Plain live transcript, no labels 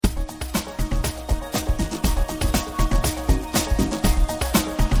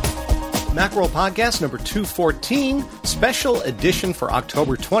Macworld Podcast number 214, special edition for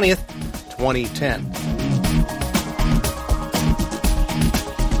October 20th, 2010.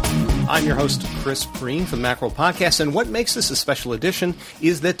 I'm your host, Chris Breen from the Macworld Podcast, and what makes this a special edition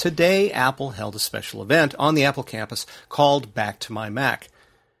is that today Apple held a special event on the Apple campus called Back to My Mac.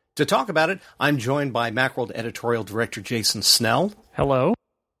 To talk about it, I'm joined by Macworld editorial director Jason Snell. Hello.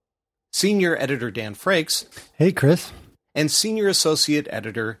 Senior editor Dan Frakes. Hey, Chris. And Senior Associate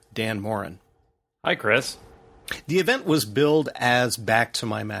Editor Dan Morin. Hi, Chris. The event was billed as Back to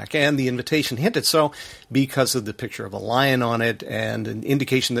My Mac, and the invitation hinted so because of the picture of a lion on it and an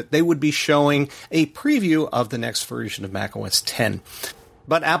indication that they would be showing a preview of the next version of macOS 10.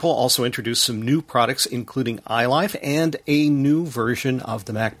 But Apple also introduced some new products, including iLife and a new version of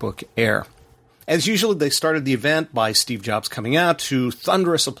the MacBook Air. As usual, they started the event by Steve Jobs coming out to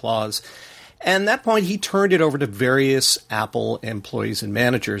thunderous applause. And at that point, he turned it over to various Apple employees and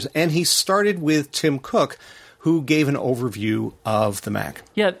managers. And he started with Tim Cook, who gave an overview of the Mac.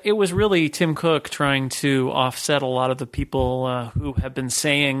 Yeah, it was really Tim Cook trying to offset a lot of the people who have been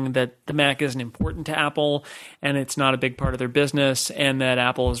saying that the Mac isn't important to Apple and it's not a big part of their business and that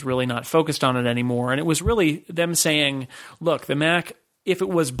Apple is really not focused on it anymore. And it was really them saying, look, the Mac, if it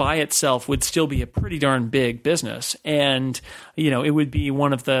was by itself, would still be a pretty darn big business. And, you know, it would be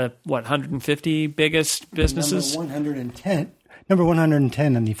one of the, 150 biggest businesses? Number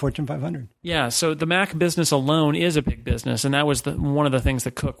 110 on the Fortune 500. Yeah, so the Mac business alone is a big business, and that was one of the things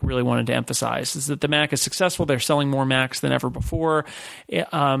that Cook really wanted to emphasize, is that the Mac is successful. They're selling more Macs than ever before.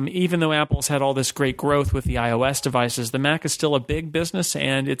 Even though Apple's had all this great growth with the iOS devices, the Mac is still a big business,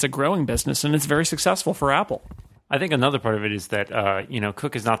 and it's a growing business, and it's very successful for Apple. I think another part of it is that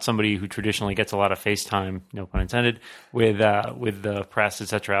Cook is not somebody who traditionally gets a lot of FaceTime, no pun intended, with the press, et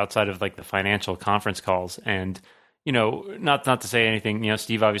cetera, outside of like the financial conference calls. And not to say anything.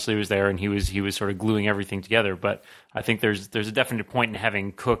 Steve obviously was there and he was sort of gluing everything together. But I think there's a definite point in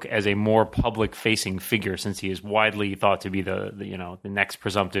having Cook as a more public facing figure, since he is widely thought to be the next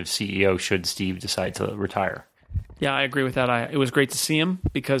presumptive CEO should Steve decide to retire. Yeah, I agree with that. It was great to see him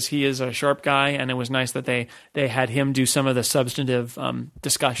because he is a sharp guy, and it was nice that they had him do some of the substantive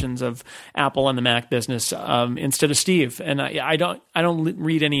discussions of Apple and the Mac business instead of Steve. And I don't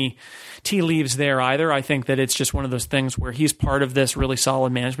read any tea leaves there either. I think that it's just one of those things where he's part of this really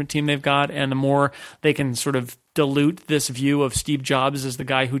solid management team they've got, and the more they can sort of dilute this view of Steve Jobs as the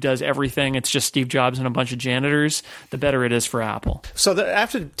guy who does everything, it's just Steve Jobs and a bunch of janitors, the better it is for Apple. So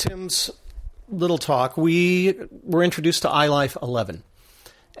after Tim's little talk, we were introduced to iLife 11.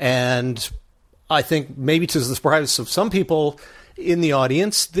 And I think maybe to the surprise of some people in the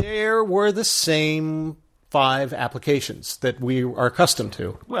audience, there were the same 5 applications that we are accustomed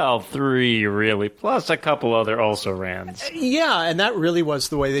to. Well, 3 really, plus a couple other also-rans. Yeah, and that really was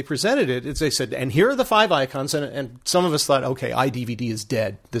the way they presented it. Is they said, and here are the 5 icons, and some of us thought, okay, iDVD is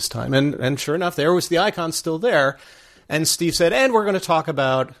dead this time. And sure enough, there was the icon still there. And Steve said, and we're going to talk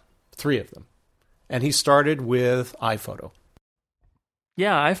about 3 of them. And he started with iPhoto.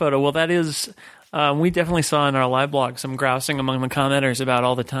 Yeah, iPhoto. Well, that is, we definitely saw in our live blog some grousing among the commenters about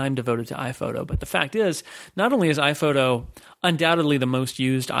all the time devoted to iPhoto. But the fact is, not only is iPhoto undoubtedly the most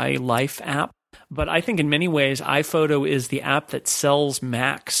used iLife app, but I think in many ways, iPhoto is the app that sells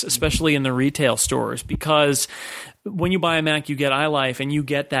Macs, especially in the retail stores, because when you buy a Mac, you get iLife and you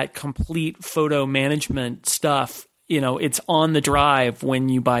get that complete photo management stuff. It's on the drive when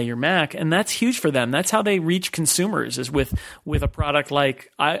you buy your Mac, and that's huge for them. That's how they reach consumers, is with a product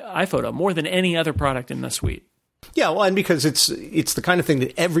like iPhoto, more than any other product in the suite. Yeah, well, and because it's the kind of thing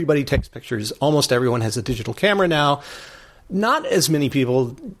that everybody takes pictures. Almost everyone has a digital camera now. Not as many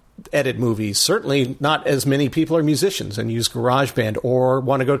people edit movies. Certainly not as many people are musicians and use GarageBand or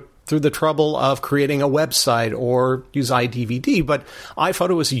want to go through the trouble of creating a website or use iDVD. But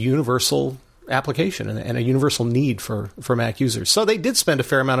iPhoto is a universal application and a universal need for Mac users. So they did spend a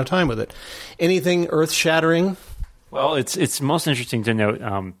fair amount of time with it. Anything earth-shattering? Well, it's most interesting to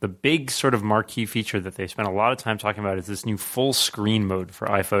note the big sort of marquee feature that they spent a lot of time talking about is this new full screen mode for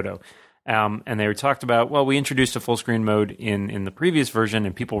iPhoto. And they were talked about, well, we introduced a full screen mode in the previous version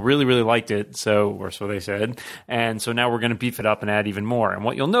and people really, really liked it. Or so they said. And so now we're going to beef it up and add even more. And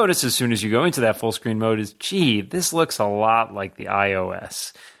what you'll notice as soon as you go into that full screen mode is, gee, this looks a lot like the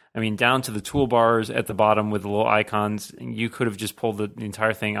iOS. I mean, down to the toolbars at the bottom with the little icons, you could have just pulled the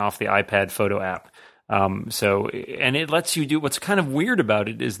entire thing off the iPad photo app. And it lets you do what's kind of weird about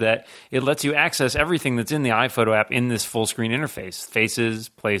it is that it lets you access everything that's in the iPhoto app in this full screen interface: faces,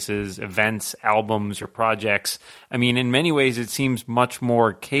 places, events, albums, your projects. I mean, in many ways, it seems much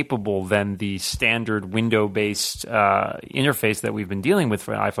more capable than the standard window-based interface that we've been dealing with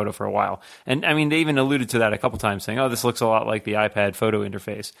for iPhoto for a while. And I mean, they even alluded to that a couple times, saying, "Oh, this looks a lot like the iPad photo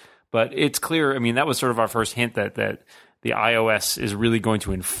interface." But it's clear. I mean, that was sort of our first hint that the iOS is really going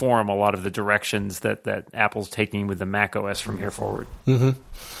to inform a lot of the directions that Apple's taking with the Mac OS from here forward. Mm-hmm.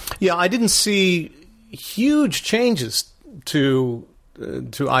 Yeah, I didn't see huge changes to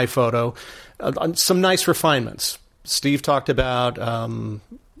iPhoto. Some nice refinements. Steve talked about Phil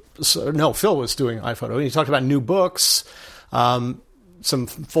was doing iPhoto. He talked about new books, some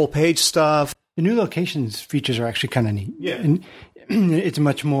full page stuff. The new locations features are actually kind of neat. Yeah, and it's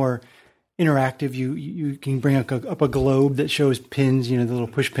much more interactive. You can bring up a globe that shows pins, the little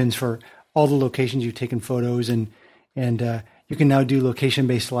push pins for all the locations you've taken photos, and you can now do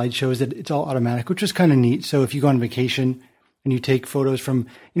location-based slideshows that it's all automatic, which is kind of neat. So if you go on vacation and you take photos from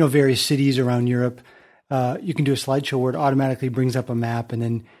various cities around Europe, you can do a slideshow where it automatically brings up a map and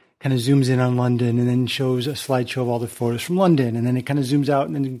then kind of zooms in on London and then shows a slideshow of all the photos from London, and then it kind of zooms out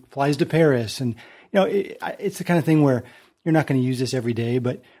and then flies to Paris. And it's the kind of thing where you're not going to use this every day,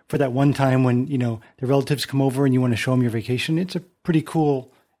 but for that one time when, the relatives come over and you want to show them your vacation, it's a pretty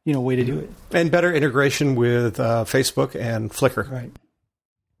cool, way to do it. And better integration with Facebook and Flickr. Right.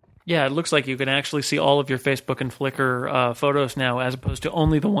 Yeah, it looks like you can actually see all of your Facebook and Flickr photos now, as opposed to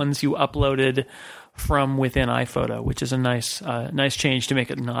only the ones you uploaded from within iPhoto, which is a nice change to make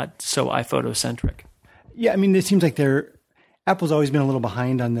it not so iPhoto-centric. Yeah, I mean, it seems like Apple's always been a little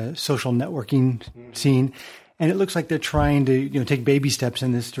behind on the social networking scene. And it looks like they're trying to, take baby steps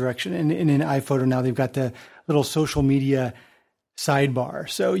in this direction. And in iPhoto now, they've got the little social media sidebar.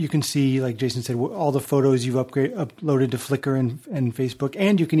 So you can see, like Jason said, all the photos you've uploaded to Flickr and Facebook.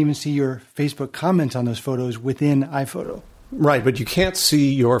 And you can even see your Facebook comments on those photos within iPhoto. Right, but you can't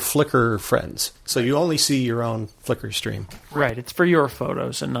see your Flickr friends. So you only see your own Flickr stream. Right, it's for your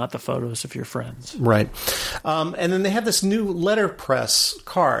photos and not the photos of your friends. Right. And then they have this new letterpress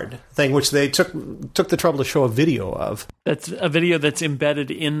card thing, which they took the trouble to show a video of. That's a video that's embedded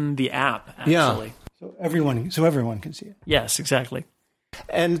in the app, actually. Yeah. So everyone can see it. Yes, exactly.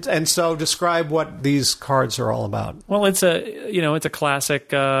 And so describe what these cards are all about. Well, it's a classic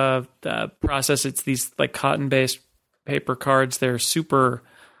process. It's these like cotton-based paper cards. They're super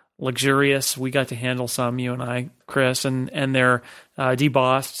luxurious. We got to handle some, you and I, Chris, and they're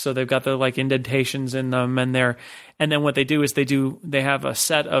debossed, so they've got the like indentations in them, and then what they do is they have a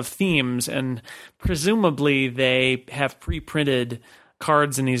set of themes, and presumably they have pre-printed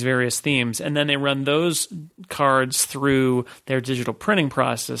cards in these various themes, and then they run those cards through their digital printing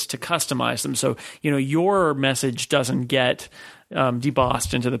process to customize them. So, your message doesn't get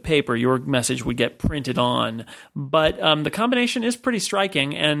debossed into the paper. Your message would get printed on. But the combination is pretty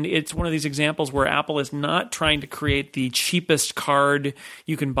striking, and it's one of these examples where Apple is not trying to create the cheapest card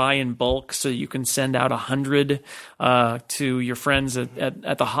you can buy in bulk so you can send out 100 to your friends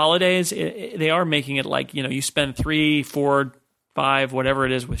at the holidays. They are making it like, you spend 3, 4, 5, whatever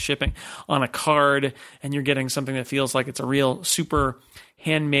it is with shipping on a card, and you're getting something that feels like it's a real super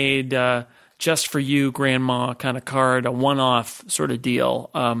handmade, just for you, grandma kind of card, a one-off sort of deal.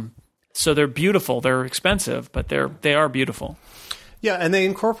 So they're beautiful. They're expensive, but they are beautiful. Yeah, and they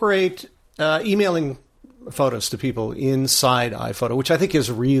incorporate emailing photos to people inside iPhoto, which I think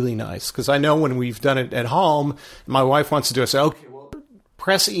is really nice, because I know when we've done it at home, my wife wants to do it. I say, okay, well,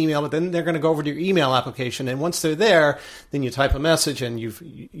 press email, but then they're going to go over to your email application, and once they're there, then you type a message, and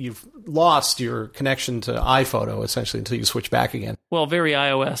you've lost your connection to iPhoto essentially until you switch back again. Well, very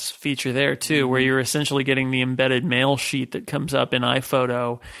iOS feature there too, where you're essentially getting the embedded mail sheet that comes up in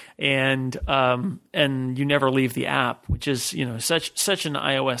iPhoto, and you never leave the app, which is such an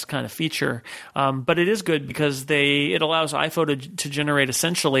iOS kind of feature. But it is good because it allows iPhoto to generate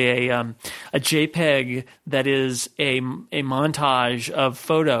essentially a JPEG that is a montage of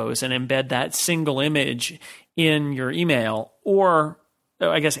photos and embed that single image in your email, or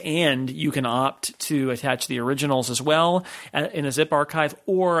I guess, and you can opt to attach the originals as well in a zip archive,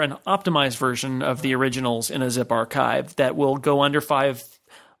 or an optimized version of the originals in a zip archive that will go under 5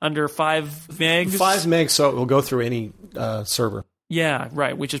 megs. 5 megs, so it will go through any server. Yeah,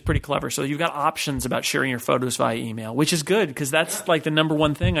 right, which is pretty clever. So you've got options about sharing your photos via email, which is good because that's like the number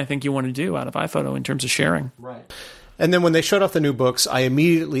one thing I think you want to do out of iPhoto in terms of sharing. Right. And then when they showed off the new books, I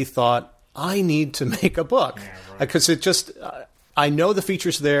immediately thought, I need to make a book. Because it just, I know the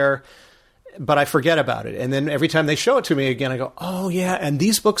features there, but I forget about it. And then every time they show it to me again, I go, oh, yeah, and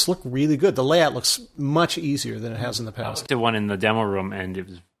these books look really good. The layout looks much easier than it has in the past. I did one in the demo room, and it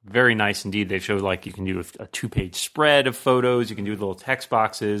was very nice indeed. They showed like you can do a 2-page spread of photos. You can do little text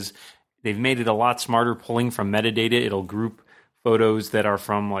boxes. They've made it a lot smarter pulling from metadata. It'll group photos that are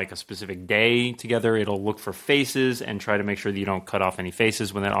from like a specific day together. It'll look for faces and try to make sure that you don't cut off any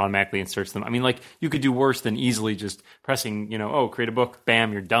faces when that automatically inserts them. I mean, like you could do worse than easily just pressing, create a book,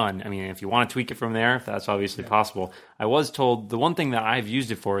 bam, you're done. I mean, if you want to tweak it from there, that's obviously possible. I was told the one thing that I've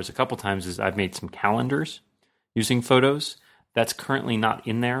used it for is a couple times is I've made some calendars using photos. That's currently not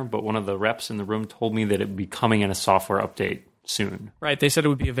in there, but one of the reps in the room told me that it would be coming in a software update soon. Right. They said it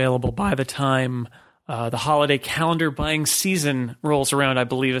would be available by the time the holiday calendar buying season rolls around, I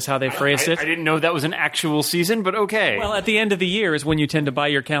believe is how they phrased it. I didn't know that was an actual season, but okay. Well, at the end of the year is when you tend to buy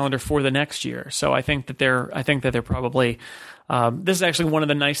your calendar for the next year. So I think that they're probably this is actually one of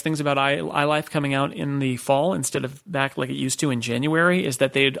the nice things about iLife coming out in the fall instead of back like it used to in January is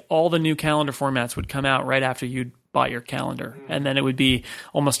that all the new calendar formats would come out right after you'd bought your calendar. And then it would be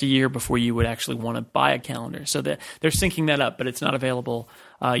almost a year before you would actually want to buy a calendar. So they're syncing that up, but it's not available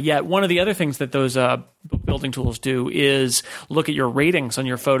yet. One of the other things that those book building tools do is look at your ratings on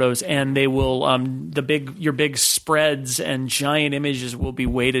your photos, and they will your big spreads and giant images will be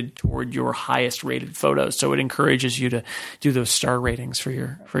weighted toward your highest rated photos. So it encourages you to do those star ratings for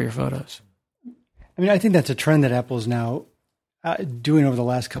your photos. I mean, I think that's a trend that Apple's now doing over the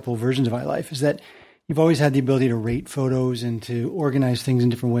last couple of versions of iLife is that you've always had the ability to rate photos and to organize things in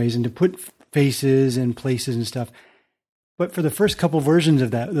different ways and to put faces and places and stuff. But for the first couple versions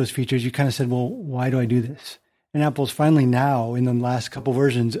of those features, you kind of said, well, why do I do this? And Apple's finally now, in the last couple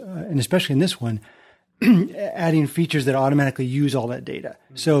versions, and especially in this one, adding features that automatically use all that data.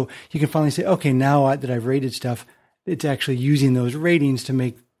 So you can finally say, okay, now that I've rated stuff, it's actually using those ratings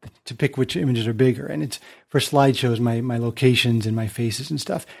to pick which images are bigger. And it's for slideshows, my locations and my faces and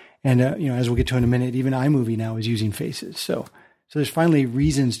stuff. And, as we'll get to in a minute, even iMovie now is using faces. So there's finally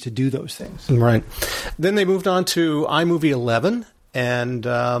reasons to do those things. Right. Then they moved on to iMovie 11, and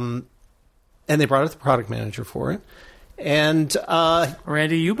they brought out the product manager for it. And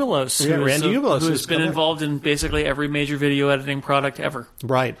Randy Ubilos, who's been involved in basically every major video editing product ever.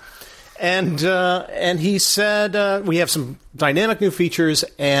 Right. And he said, we have some dynamic new features,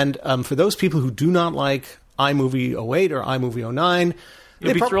 and for those people who do not like iMovie 08 or iMovie 09,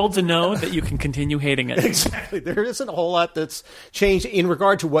 you'll be thrilled to know that you can continue hating it. Exactly. There isn't a whole lot that's changed in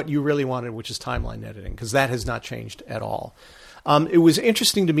regard to what you really wanted, which is timeline editing, because that has not changed at all. It was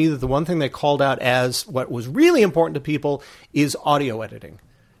interesting to me that the one thing they called out as what was really important to people is audio editing,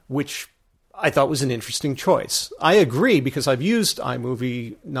 which I thought was an interesting choice. I agree, because I've used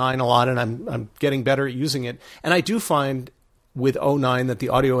iMovie 9 a lot, and I'm getting better at using it. And I do find with 09 that the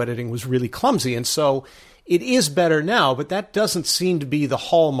audio editing was really clumsy, and so it is better now, but that doesn't seem to be the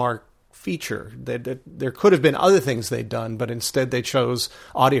hallmark feature. There could have been other things they'd done, but instead they chose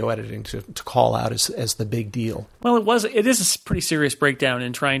audio editing to call out as the big deal. Well, it is a pretty serious breakdown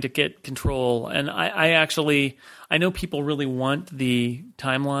in trying to get control. And I know people really want the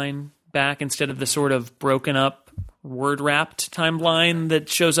timeline back instead of the sort of broken up, word wrapped timeline that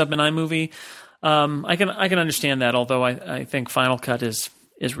shows up in iMovie. I can understand that, although I think Final Cut is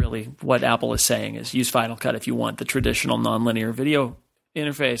really what Apple is saying is use Final Cut if you want the traditional nonlinear video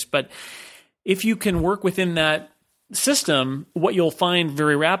interface. But if you can work within that system, what you'll find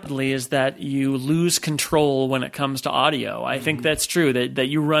very rapidly is that you lose control when it comes to audio. I think that's true, that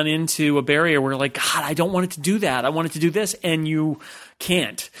you run into a barrier where like, God, I don't want it to do that. I want it to do this. And you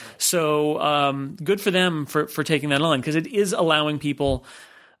can't. So good for them for taking that on, because it is allowing people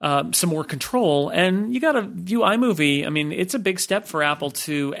some more control. And you got to view iMovie. I mean, it's a big step for Apple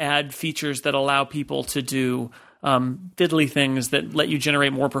to add features that allow people to do fiddly things that let you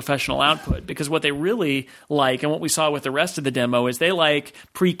generate more professional output. Because what they really like, and what we saw with the rest of the demo, is they like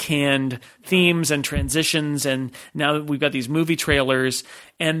pre-canned themes and transitions. And now that we've got these movie trailers,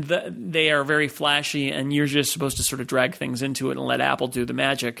 and they are very flashy, and you're just supposed to sort of drag things into it and let Apple do the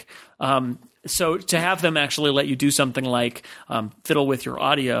magic. So to have them actually let you do something like fiddle with your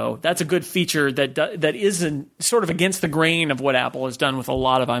audio, that's a good feature that isn't sort of against the grain of what Apple has done with a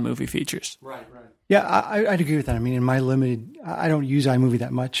lot of iMovie features. Right. Yeah, I'd agree with that. I mean, in my limited, I don't use iMovie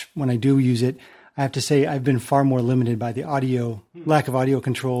that much. When I do use it, I have to say I've been far more limited by the lack of audio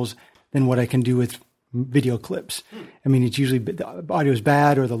controls than what I can do with video clips. I mean, it's usually the audio is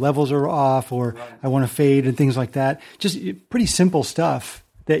bad, or the levels are off, or I want to fade and things like that. Just pretty simple stuff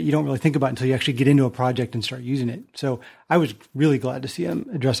that you don't really think about until you actually get into a project and start using it. So I was really glad to see them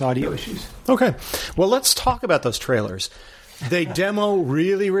address audio issues. Okay. Well, let's talk about those trailers. They demo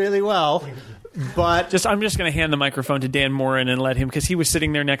really, really well. But I'm just going to hand the microphone to Dan Morin and let him, because he was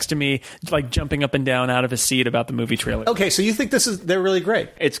sitting there next to me, like jumping up and down out of his seat about the movie trailer. Okay, so you think they're really great?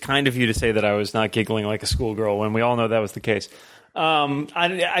 It's kind of you to say that I was not giggling like a schoolgirl when we all know that was the case.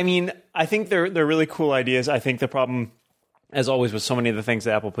 I mean, I think they're really cool ideas. I think the problem, as always, with so many of the things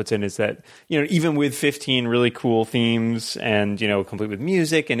that Apple puts in is that, even with 15 really cool themes and, complete with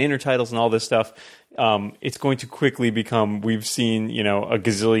music and intertitles and all this stuff, it's going to quickly become, we've seen, a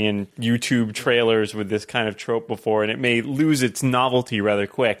gazillion YouTube trailers with this kind of trope before, and it may lose its novelty rather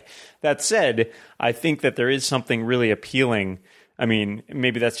quick. That said, I think that there is something really appealing. I mean,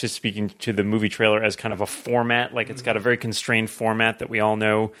 maybe that's just speaking to the movie trailer as kind of a format. Like, it's got a very constrained format that we all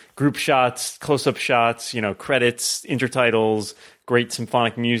know. Group shots, close-up shots, credits, intertitles, great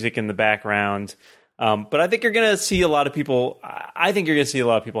symphonic music in the background. But I think you're going to see a lot of people. I think you're going to see a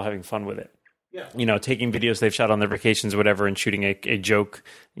lot of people having fun with it. Yeah. Taking videos they've shot on their vacations or whatever and shooting a joke,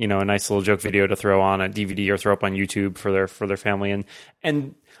 a nice little joke video to throw on a DVD or throw up on YouTube for their family.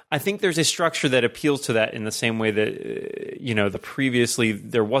 And I think there's a structure that appeals to that in the same way that, the previously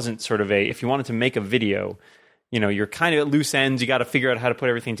there wasn't sort of if you wanted to make a video, you're kind of at loose ends. You got to figure out how to put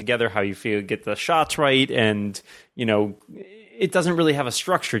everything together, how you get the shots right. And, it doesn't really have a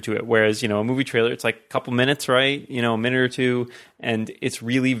structure to it. Whereas, a movie trailer, it's like a couple minutes, right? A minute or two. And it's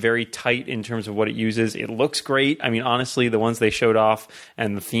really very tight in terms of what it uses. It looks great. I mean, honestly, the ones they showed off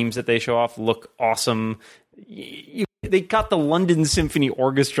and the themes that they show off look awesome. They got the London Symphony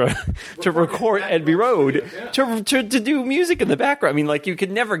Orchestra to record Abbey Road to do music in the background. I mean, like, you could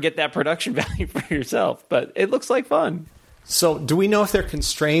never get that production value for yourself, but it looks like fun. So do we know if they're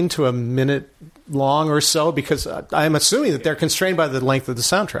constrained to a minute long or so? Because I'm assuming that they're constrained by the length of the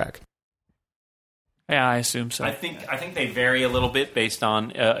soundtrack. Yeah, I assume so. I think they vary a little bit based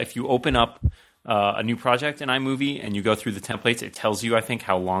on if you open up a new project in iMovie and you go through the templates, it tells you, I think,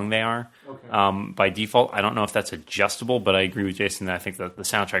 how long they are. Okay. By default. I don't know if that's adjustable, but I agree with Jason that I think that the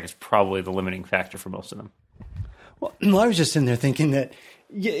soundtrack is probably the limiting factor for most of them. Well, I was just in there thinking that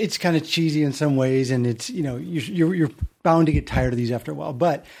it's kind of cheesy in some ways, and it's, you're bound to get tired of these after a while.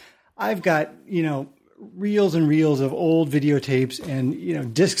 But I've got, reels and reels of old videotapes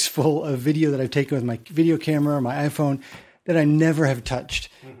and, discs full of video that I've taken with my video camera or my iPhone that I never have touched.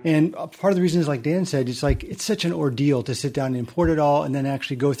 Mm-hmm. And part of the reason is, like Dan said, it's such an ordeal to sit down and import it all and then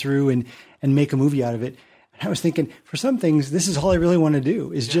actually go through and make a movie out of it. And I was thinking, for some things, this is all I really want to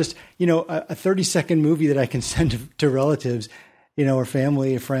do is just, a 30-second movie that I can send to relatives, or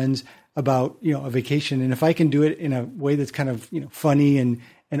family or friends about, a vacation. And if I can do it in a way that's kind of, funny and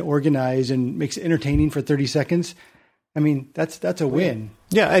organized and makes it entertaining for 30 seconds, I mean, that's a win.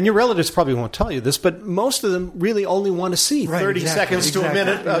 Yeah, and your relatives probably won't tell you this, but most of them really only want to see 30 seconds to a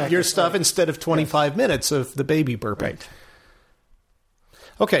minute of your stuff instead of 25 minutes of the baby burping. Right.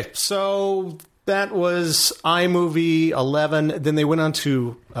 Okay, so that was iMovie 11. Then they went on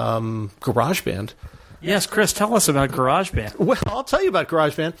to GarageBand. Yes, Chris, tell us about GarageBand. Well, I'll tell you about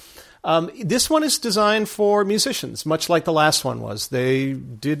GarageBand. This one is designed for musicians, much like the last one was. They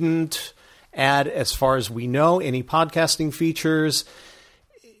didn't add, as far as we know, any podcasting features.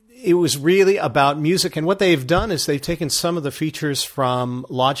 It was really about music, and what they've done is they've taken some of the features from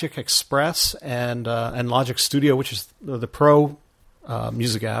Logic Express and Logic Studio, which is the pro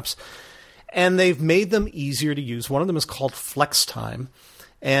music apps, and they've made them easier to use. One of them is called FlexTime,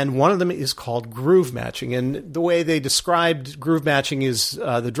 and one of them is called groove matching. And the way they described groove matching is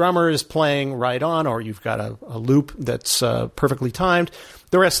the drummer is playing right on, or you've got a loop that's perfectly timed.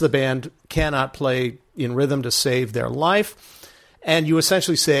 The rest of the band cannot play in rhythm to save their life. And you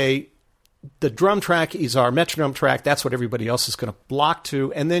essentially say, the drum track is our metronome track. That's what everybody else is going to block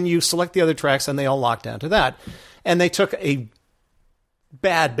to. And then you select the other tracks, and they all lock down to that. And they took a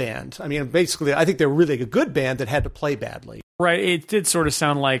bad band. I mean, basically, I think they're really a good band that had to play badly. Right. It did sort of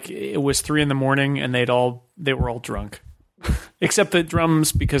sound like it was 3 a.m. and they were all drunk. Except the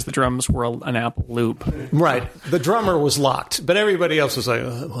drums, because the drums were an Apple loop. Right. The drummer was locked, but everybody else was like,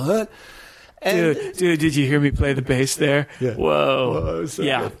 what? And, dude, did you hear me play the bass there? Yeah. Whoa. So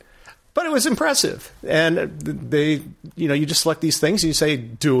yeah. Good. But it was impressive. And they, you just select these things and you say,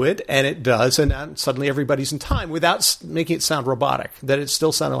 do it, and it does. And then suddenly everybody's in time without making it sound robotic, that it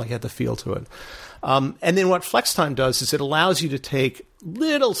still sounded like it had the feel to it. And then what FlexTime does is it allows you to take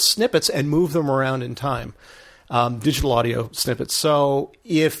little snippets and move them around in time. Digital audio snippets. So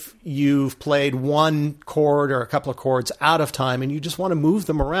if you've played one chord or a couple of chords out of time and you just want to move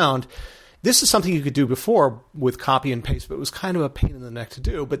them around, this is something you could do before with copy and paste, but it was kind of a pain in the neck to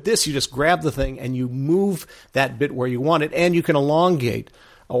do. But this, you just grab the thing and you move that bit where you want it, and you can elongate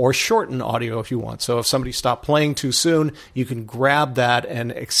or shorten audio if you want. So if somebody stopped playing too soon, you can grab that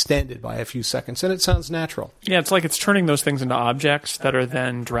and extend it by a few seconds, and it sounds natural. Yeah, it's like it's turning those things into objects that are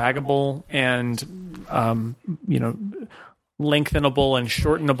then draggable and, lengthenable and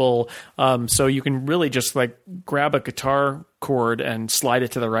shortenable. So you can really just like grab a guitar chord and slide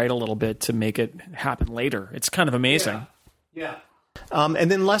it to the right a little bit to make it happen later. It's kind of amazing. Yeah.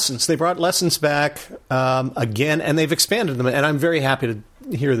 And then lessons. They brought lessons back again, and they've expanded them. And I'm very happy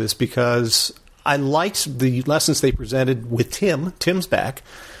to hear this because I liked the lessons they presented with Tim. Tim's back.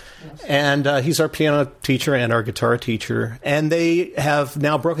 And he's our piano teacher and our guitar teacher. And they have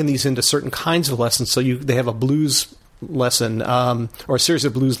now broken these into certain kinds of lessons. So they have a blues lesson or a series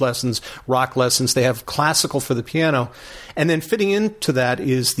of blues lessons, rock lessons. They have classical for the piano. And then fitting into that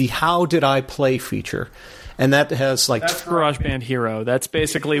is the How Did I Play feature. And that has like... That's GarageBand Hero. That's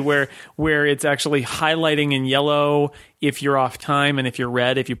basically where it's actually highlighting in yellow if you're off time and if you're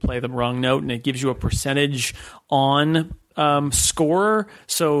red if you play the wrong note. And it gives you a percentage on score.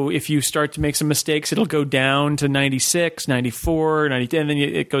 So if you start to make some mistakes, it'll go down to 96, 94, 90, and then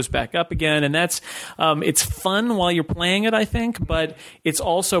it goes back up again. And that's it's fun while you're playing it, I think, but it's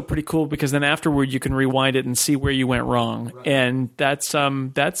also pretty cool because then afterward you can rewind it and see where you went wrong. Right. And that's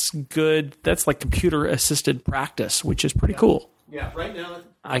good. That's like computer assisted practice, which is pretty cool. Yeah, right now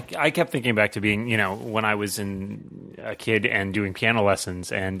I kept thinking back to being, when I was a kid and doing piano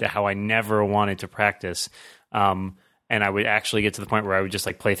lessons and how I never wanted to practice. And I would actually get to the point where I would just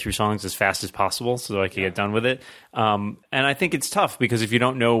like play through songs as fast as possible so I could get done with it. And I think it's tough because if you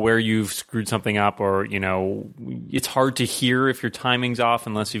don't know where you've screwed something up or, it's hard to hear if your timing's off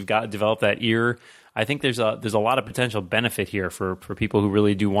unless you've developed that ear. I think there's a lot of potential benefit here for people who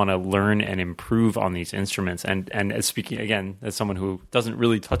really do want to learn and improve on these instruments. And as speaking again, as someone who doesn't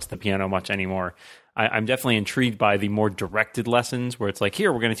really touch the piano much anymore, I'm definitely intrigued by the more directed lessons where it's like,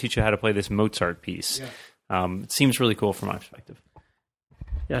 here, we're going to teach you how to play this Mozart piece. Yeah. It seems really cool from my perspective.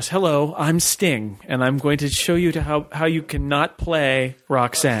 Yes, hello, I'm Sting, and I'm going to show you how you cannot play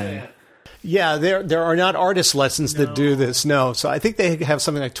Roxanne. Yeah, there are not artist lessons that do this, no. So I think they have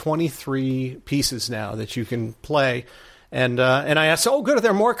something like 23 pieces now that you can play. And I asked, oh, good, are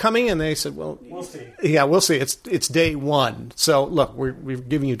there more coming? And they said, well, we'll see. Yeah, we'll see. It's day one. So look, we've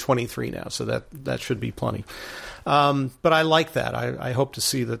given you 23 now, so that should be plenty. But I like that. I hope to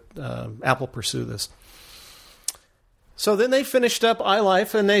see that Apple pursue this. So then they finished up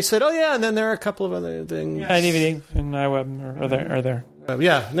iLife, and they said, oh, yeah, and then there are a couple of other things. Yeah, DVD and iWeb are there.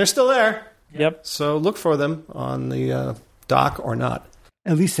 Yeah, and they're still there. Yep. So look for them on the dock or not.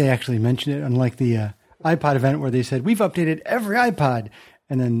 At least they actually mentioned it, unlike the iPod event where they said, we've updated every iPod,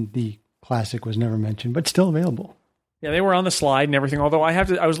 and then the classic was never mentioned, but still available. Yeah, they were on the slide and everything. Although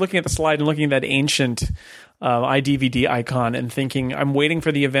I was looking at the slide and looking at that ancient iDVD icon and thinking, I'm waiting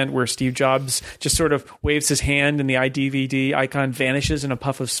for the event where Steve Jobs just sort of waves his hand and the iDVD icon vanishes in a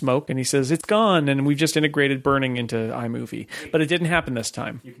puff of smoke and he says, it's gone, and we've just integrated burning into iMovie. But it didn't happen this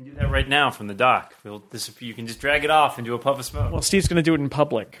time. You can do that right now from the dock. You can just drag it off and do a puff of smoke. Well, Steve's going to do it in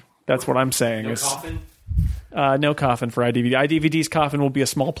public. That's what I'm saying. No coffin? No coffin for iDVD. iDVD's coffin will be a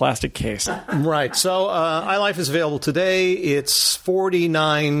small plastic case. Right. So iLife is available today. It's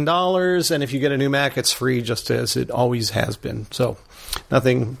 $49, and if you get a new Mac, it's free, just as it always has been. So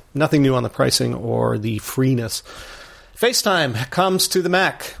nothing new on the pricing or the freeness. FaceTime comes to the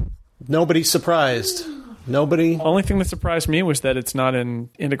Mac. Nobody's surprised. Nobody. The only thing that surprised me was that it's not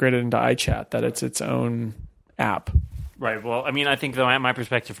integrated into iChat, that it's its own app. Right. Well, I mean, I think, though, my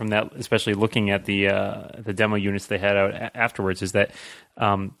perspective from that, especially looking at the demo units they had out afterwards, is that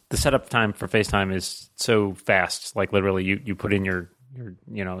the setup time for FaceTime is so fast. Like literally, you put in your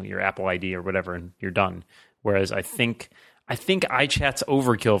Apple ID or whatever, and you're done. Whereas I think iChat's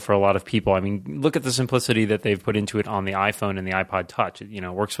overkill for a lot of people. I mean, look at the simplicity that they've put into it on the iPhone and the iPod Touch.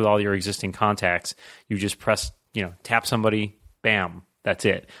 It works with all your existing contacts. You just press, tap somebody, bam. That's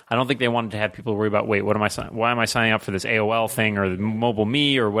it. I don't think they wanted to have people worry about, why am I signing up for this AOL thing or the Mobile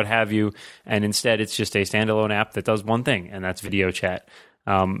Me or what have you? And instead, it's just a standalone app that does one thing, and that's video chat.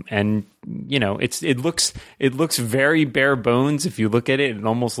 It looks very bare bones if you look at it. It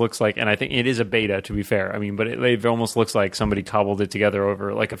almost looks like, and I think it is a beta, to be fair. I mean, but it almost looks like somebody cobbled it together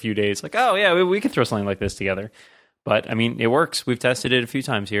over like a few days. Like, oh yeah, we could throw something like this together. But I mean, it works. We've tested it a few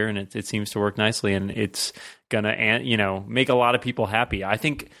times here, and it seems to work nicely. And it's gonna, make a lot of people happy. I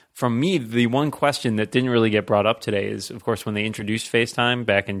think, from me, the one question that didn't really get brought up today is, of course, when they introduced FaceTime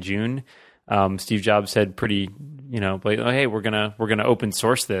back in June, Steve Jobs said pretty, like, oh, hey, we're gonna open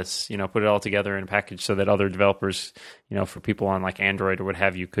source this, put it all together in a package so that other developers, for people on like Android or what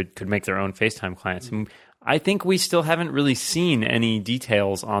have you, could make their own FaceTime clients. And I think we still haven't really seen any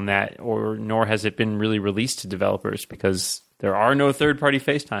details on that, nor has it been really released to developers because there are no third-party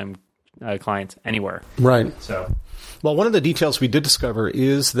FaceTime clients anywhere. Right. So, well, one of the details we did discover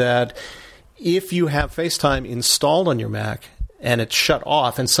is that if you have FaceTime installed on your Mac and it's shut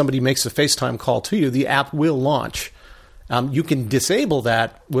off and somebody makes a FaceTime call to you, the app will launch. You can disable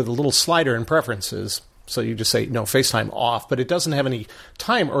that with a little slider in preferences. So you just say, no, FaceTime off, but it doesn't have any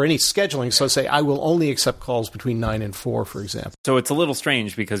time or any scheduling. So say, I will only accept calls between 9 and 4, for example. So it's a little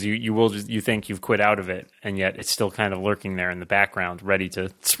strange because you think you've quit out of it, and yet it's still kind of lurking there in the background, ready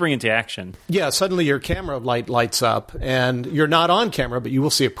to spring into action. Yeah, suddenly your camera light lights up, and you're not on camera, but you will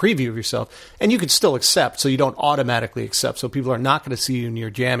see a preview of yourself, and you can still accept, so you don't automatically accept. So people are not going to see you in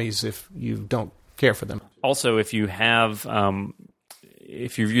your jammies if you don't care for them. Also, if you have...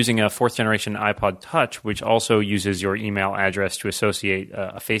 if you're using a fourth-generation iPod Touch, which also uses your email address to associate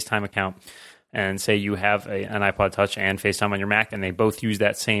a FaceTime account, and say you have an iPod Touch and FaceTime on your Mac, and they both use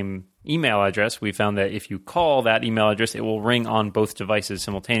that same email address, we found that if you call that email address, it will ring on both devices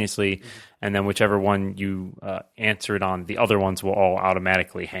simultaneously, and then whichever one you answer it on, the other ones will all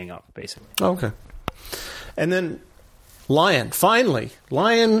automatically hang up, basically. Okay. And then Lion. Finally,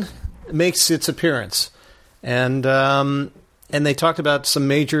 Lion makes its appearance. And they talked about some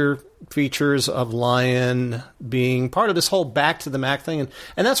major features of Lion being part of this whole Back to the Mac thing.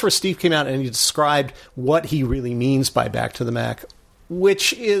 And that's where Steve came out and he described what he really means by Back to the Mac,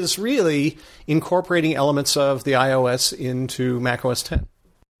 which is really incorporating elements of the iOS into macOS 10.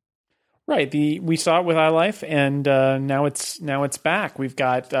 Right. We saw it with iLife, and now it's back. We've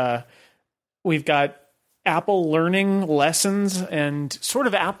got Apple learning lessons and sort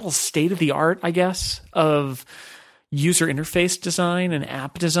of Apple's state of the art, I guess, of user interface design and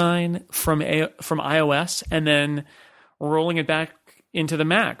app design from iOS, and then rolling it back into the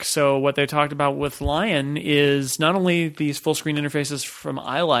Mac. So what they talked about with Lion is not only these full screen interfaces from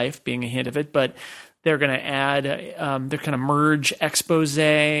iLife being a hint of it, but they're going to add, they're kind of merge Expose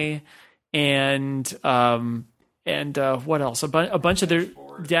and what else? A bunch of their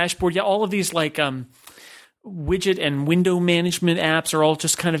dashboard. Yeah, all of these like widget and window management apps are all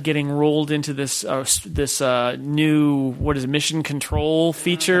just kind of getting rolled into this new mission control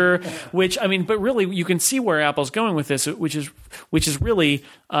feature, which but really you can see where Apple's going with this, which is really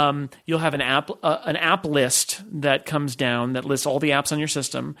you'll have an app list that comes down that lists all the apps on your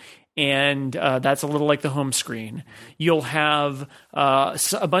system. And that's a little like the home screen. You'll have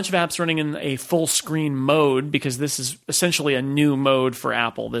a bunch of apps running in a full screen mode, because this is essentially a new mode for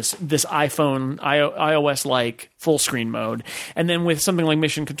Apple, this iPhone, iOS-like full screen mode. And then with something like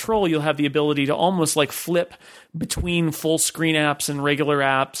Mission Control, you'll have the ability to almost like flip between full screen apps and regular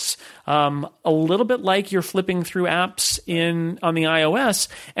apps, a little bit like you're flipping through apps on the iOS.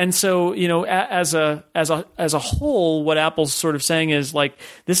 And so, as a whole, what Apple's sort of saying is like,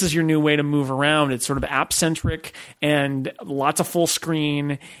 this is your new way to move around. It's sort of app centric and lots of full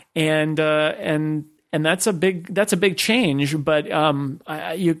screen, and that's a big change. But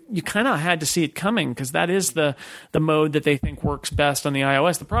you kind of had to see it coming, because that is the mode that they think works best on the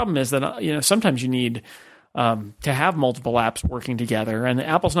iOS. The problem is that sometimes you need to have multiple apps working together. And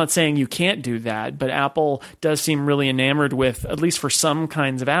Apple's not saying you can't do that, but Apple does seem really enamored with, at least for some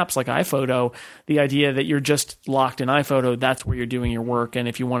kinds of apps like iPhoto, the idea that you're just locked in iPhoto, that's where you're doing your work. And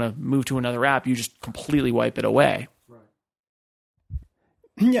if you want to move to another app, you just completely wipe it away. Right.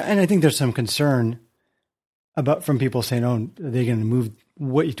 Yeah, and I think there's some concern from people saying, oh, are they going to move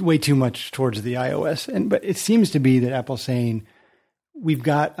way too much towards the iOS? But it seems to be that Apple's saying, we've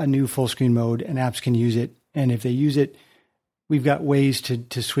got a new full screen mode and apps can use it. And if they use it, we've got ways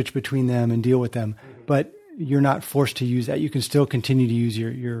to switch between them and deal with them. But you're not forced to use that. You can still continue to use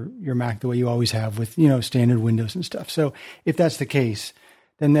your Mac the way you always have with, standard Windows and stuff. So if that's the case,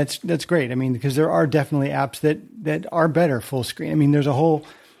 then that's great. Because there are definitely apps that are better full screen. There's a whole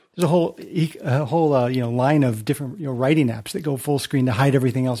line of different writing apps that go full screen to hide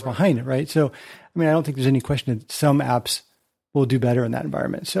everything else behind it, right? So I don't think there's any question that some apps will do better in that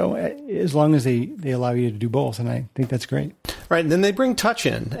environment. So as long as they allow you to do both, and I think that's great. Right, and then they bring touch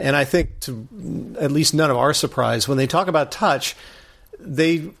in, and I think to at least none of our surprise, when they talk about touch,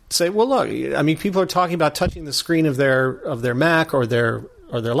 they say, well, look, people are talking about touching the screen of their Mac or their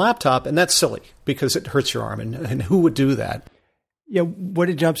laptop, and that's silly because it hurts your arm, and who would do that? Yeah, what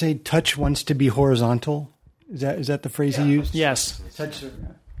did Jobs say? Touch wants to be horizontal. Is that the phrase he used? Yes. Touch.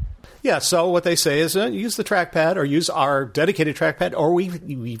 Yeah, so what they say is use the trackpad or use our dedicated trackpad, or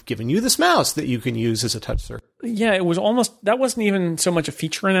we've given you this mouse that you can use as a touch surface. Yeah, it was almost, that wasn't even so much a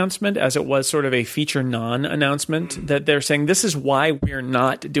feature announcement as it was sort of a feature non-announcement, that they're saying this is why we're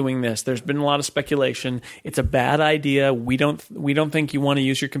not doing this. There's been a lot of speculation. It's a bad idea. We don't think you want to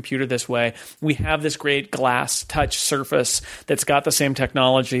use your computer this way. We have this great glass touch surface that's got the same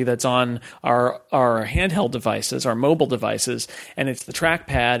technology that's on our handheld devices, our mobile devices, and it's the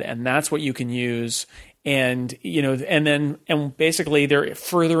trackpad, and that's what you can use. And, and basically they're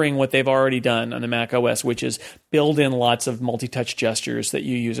furthering what they've already done on the Mac OS, which is build in lots of multi-touch gestures that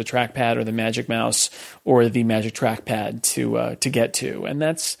you use a trackpad or the Magic Mouse or the Magic Trackpad to get to. And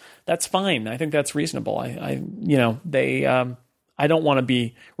that's fine. I think that's reasonable. I don't want to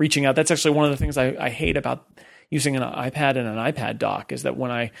be reaching out. That's actually one of the things I hate about using an iPad and an iPad dock, is that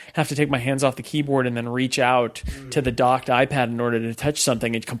when I have to take my hands off the keyboard and then reach out to the docked iPad in order to touch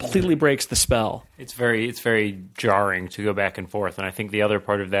something, it completely breaks the spell. It's very jarring to go back and forth. And I think the other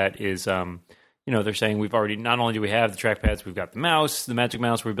part of that is, they're saying we've already, not only do we have the trackpads, we've got the mouse, the Magic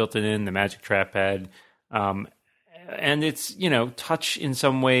Mouse, we built it in, the Magic Trackpad. And it's, touch in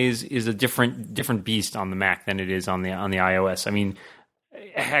some ways is a different beast on the Mac than it is on the iOS. I mean,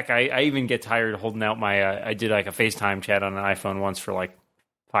 heck, I even get tired holding out I did like a FaceTime chat on an iPhone once for like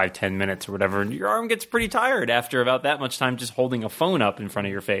 5-10 minutes or whatever, and your arm gets pretty tired after about that much time just holding a phone up in front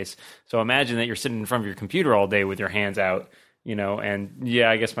of your face. So imagine that you're sitting in front of your computer all day with your hands out, and yeah,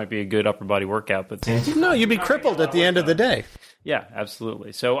 I guess might be a good upper body workout, but no, you'd be crippled at the end of the day. Yeah,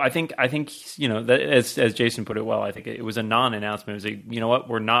 absolutely. So I think that as Jason put it well, I think it was a non-announcement. It was what,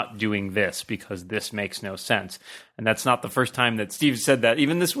 we're not doing this because this makes no sense. And that's not the first time that Steve said that,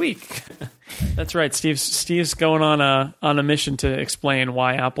 even this week. That's right. Steve's going on a mission to explain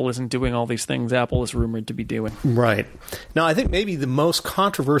why Apple isn't doing all these things Apple is rumored to be doing. Right. Now, I think maybe the most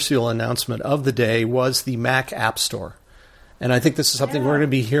controversial announcement of the day was the Mac App Store. And I think this is something we're going to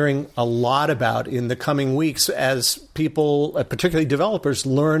be hearing a lot about in the coming weeks as people, particularly developers,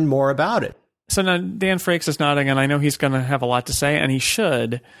 learn more about it. So now Dan Frakes is nodding, and I know he's going to have a lot to say, and he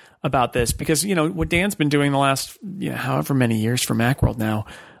should, about this, because, what Dan's been doing the last, however many years for Macworld now,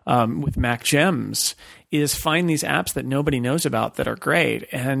 with Mac Gems, is find these apps that nobody knows about that are great,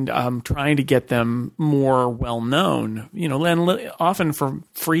 and trying to get them more well-known, and often for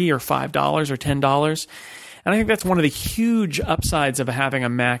free or $5 or $10. And I think that's one of the huge upsides of having a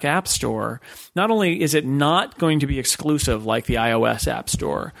Mac App Store. Not only is it not going to be exclusive like the iOS App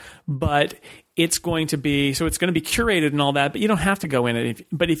Store, but it's going to be curated and all that, but you don't have to go in it.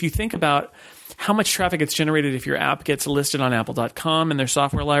 But if you think about how much traffic gets generated if your app gets listed on Apple.com and their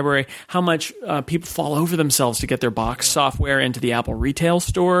software library, how much people fall over themselves to get their box software into the Apple retail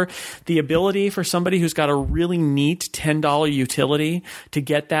store, the ability for somebody who's got a really neat $10 utility to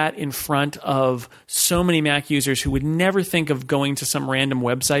get that in front of so many Mac users who would never think of going to some random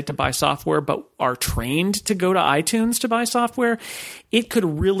website to buy software, but are trained to go to iTunes to buy software, it could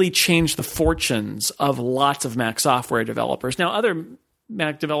really change the fortunes of lots of Mac software developers. Now, other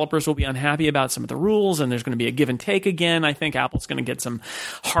Mac developers will be unhappy about some of the rules, and there's going to be a give and take again. I think Apple's going to get some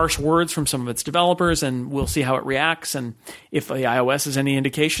harsh words from some of its developers, and we'll see how it reacts. And if the iOS is any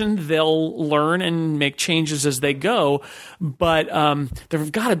indication, they'll learn and make changes as they go. But there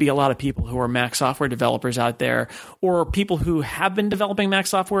have got to be a lot of people who are Mac software developers out there, or people who have been developing Mac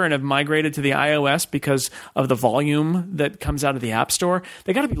software and have migrated to the iOS because of the volume that comes out of the App Store.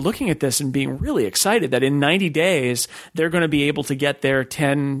 They got to be looking at this and being really excited that in 90 days, they're going to be able to get their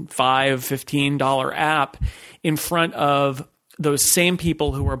 $10, $5, $15 app in front of those same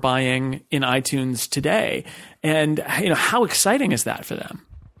people who are buying in iTunes today. And how exciting is that for them?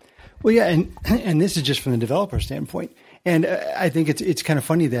 Well, yeah, and this is just from the developer standpoint. And I think it's kind of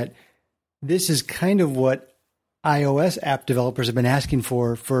funny that this is kind of what iOS app developers have been asking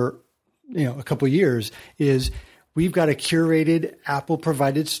for a couple of years, is we've got a curated Apple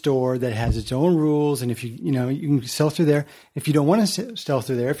provided store that has its own rules. And if you can sell through there. If you don't want to sell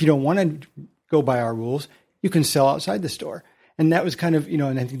through there, if you don't want to go by our rules, you can sell outside the store. And that was kind of,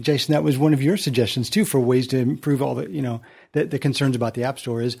 and I think, Jason, that was one of your suggestions too, for ways to improve all the concerns about the App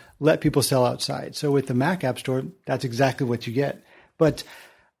Store, is let people sell outside. So with the Mac App Store, that's exactly what you get. But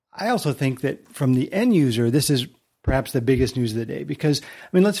I also think that from the end user, this is perhaps the biggest news of the day, because,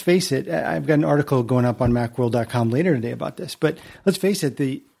 let's face it, I've got an article going up on Macworld.com later today about this, but let's face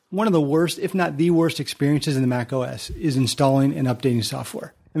it, one of the worst, if not the worst experiences in the Mac OS is installing and updating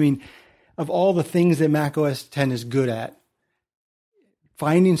software. Of all the things that Mac OS 10 is good at,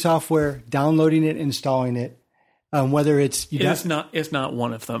 finding software, downloading it, installing it, whether it's... It's not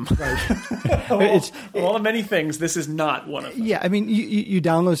one of them. Right. All the many things, this is not one of them. Yeah, you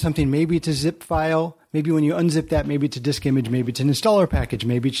download something, maybe it's a zip file, maybe when you unzip that, maybe it's a disk image, maybe it's an installer package,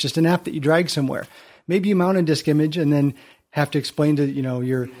 maybe it's just an app that you drag somewhere. maybe you mount a disk image and then have to explain to,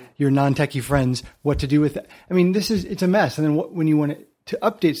 your non-techie friends what to do with it. I mean, it's a mess. And then when you want to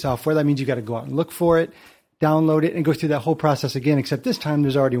update software, that means you got to go out and look for it, download it, and go through that whole process again, except this time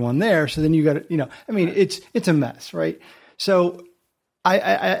there's already one there. So then you got to, it's a mess, right? So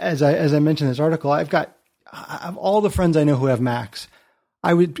as I mentioned in this article, I've all the friends I know who have Macs.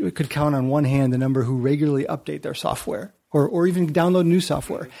 I could count on one hand the number who regularly update their software or even download new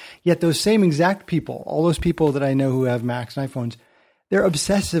software. Yet those same exact people, all those people that I know who have Macs and iPhones, they're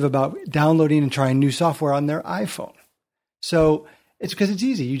obsessive about downloading and trying new software on their iPhone. So it's because it's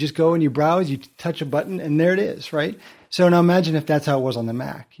easy. You just go and you browse, you touch a button, and there it is, right? So now imagine if that's how it was on the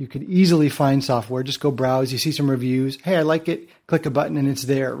Mac. You could easily find software, just go browse, you see some reviews. Hey, I like it. Click a button and it's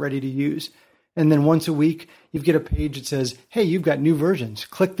there, ready to use. And then once a week, you get a page that says, hey, you've got new versions.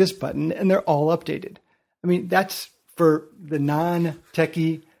 Click this button, and they're all updated. I mean, that's for the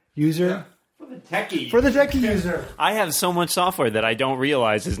non-techie user. Yeah. For the techie user. I have so much software that I don't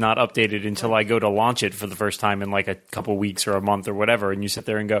realize is not updated until I go to launch it for the first time in like a couple weeks or a month or whatever. And you sit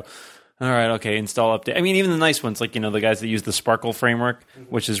there and go, all right, okay, install update. I mean, even the nice ones, like, the guys that use the Sparkle framework,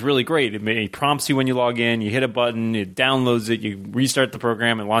 which is really great. It prompts you when you log in, you hit a button, it downloads it, you restart the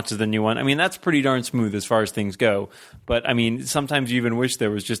program, it launches the new one. I mean, that's pretty darn smooth as far as things go. But, I mean, sometimes you even wish there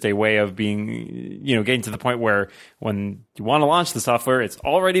was just a way of being, getting to the point where when you want to launch the software, it's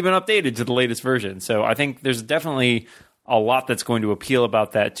already been updated to the latest version. So I think there's definitely a lot that's going to appeal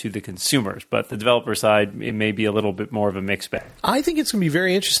about that to the consumers, but the developer side, it may be a little bit more of a mixed bag. I think it's going to be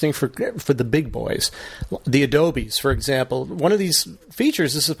very interesting for the big boys, the Adobes, for example. One of these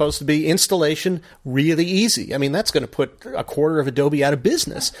features is supposed to be installation really easy. I mean, that's going to put a quarter of Adobe out of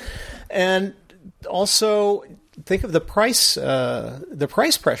business, and also think of the price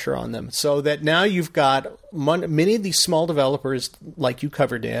pressure on them, so that now you've got many of these small developers, like you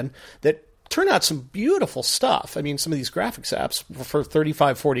covered, Dan, that turn out some beautiful stuff. I mean, some of these graphics apps for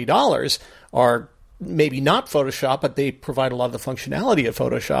 $35, $40 are maybe not Photoshop, but they provide a lot of the functionality of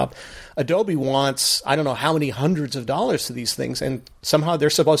Photoshop. Adobe wants, I don't know how many hundreds of dollars to these things, and somehow they're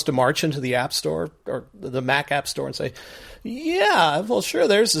supposed to march into the App Store or the Mac App Store and say, yeah, well, sure,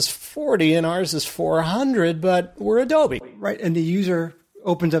 theirs is $40 and ours is $400, but we're Adobe. Right, and the user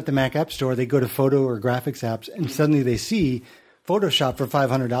opens up the Mac App Store, they go to photo or graphics apps, and suddenly they see Photoshop for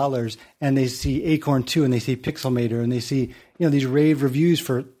 $500, and they see Acorn 2, and they see Pixelmator, and they see these rave reviews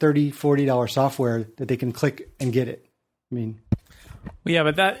for $30, $40 software that they can click and get it. I mean, yeah,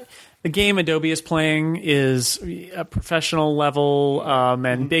 but the game Adobe is playing is a professional level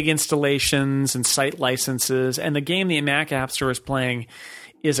and big installations and site licenses, and the game the Mac App Store is playing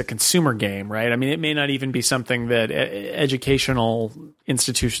is a consumer game, right? I mean, it may not even be something that educational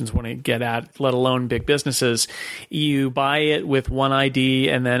institutions want to get at, let alone big businesses. You buy it with one ID,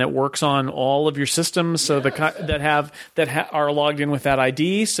 and then it works on all of your systems. So that are logged in with that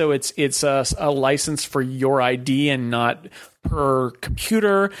ID. So it's a license for your ID and not per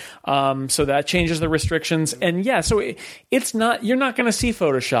computer. So that changes the restrictions. And yeah, so you're not going to see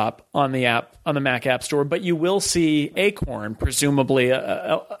Photoshop on the Mac App Store, but you will see Acorn, presumably,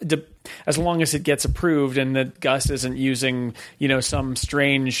 as long as it gets approved and that Gus isn't using, some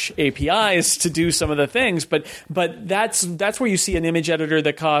strange APIs to do some of the things. But that's where you see an image editor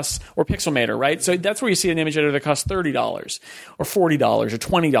that costs, or Pixelmator, right? So that's where you see an image editor that costs $30 or $40 or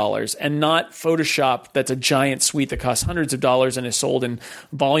 $20, and not Photoshop. That's a giant suite that costs hundreds of dollars and is sold in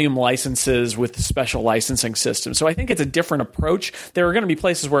volume licenses with special licensing systems. So I think it's a different approach. There are going to be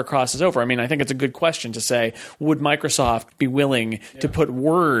places where it crosses over. I mean, I think it's a good question to say, would Microsoft be willing to put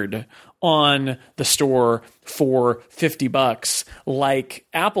Word on the store for $50, like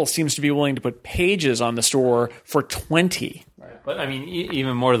Apple seems to be willing to put Pages on the store for $20? But I mean,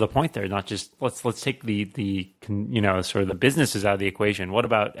 even more to the point there, not just let's take the sort of the businesses out of the equation. What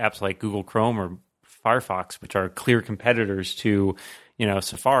about apps like Google Chrome or Firefox, which are clear competitors to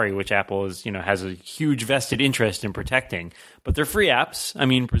Safari, which Apple has a huge vested interest in protecting? But they're free apps, I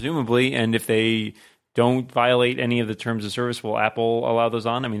mean, presumably, and if they don't violate any of the terms of service, will Apple allow those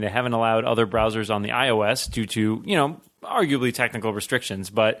on? I mean, they haven't allowed other browsers on the iOS due to, arguably technical restrictions.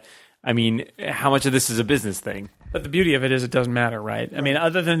 But, I mean, how much of this is a business thing? But the beauty of it is it doesn't matter, right? I mean,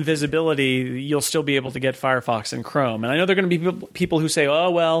 other than visibility, you'll still be able to get Firefox and Chrome. And I know there are going to be people who say,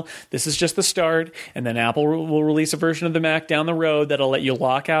 oh, well, this is just the start, and then Apple will release a version of the Mac down the road that'll let you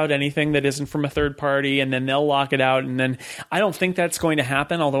lock out anything that isn't from a third party, and then they'll lock it out. And then I don't think that's going to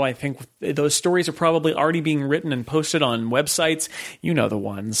happen, although I think those stories are probably already being written and posted on websites, the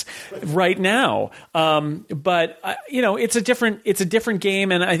ones, right now. But it's a different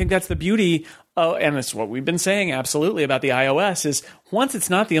game, and I think that's the beauty Oh, and it's what we've been saying absolutely about the iOS is once it's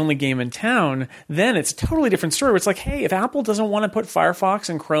not the only game in town, then it's a totally different story. It's like, hey, if Apple doesn't want to put Firefox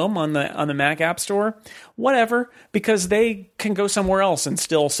and Chrome on the Mac App Store, whatever, because they can go somewhere else and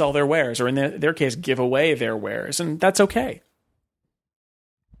still sell their wares, or in their case, give away their wares, and that's okay.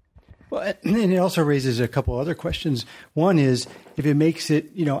 Well, and it also raises a couple other questions. One is if it makes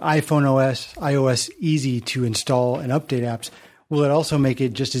it, iPhone OS, iOS easy to install and update apps, will it also make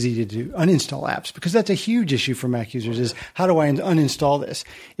it just as easy to uninstall apps? Because that's a huge issue for Mac users is how do I uninstall this?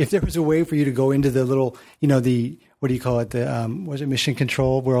 If there was a way for you to go into the little, the, what do you call it? Was it mission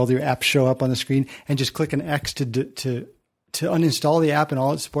control where all your apps show up on the screen and just click an X to uninstall the app and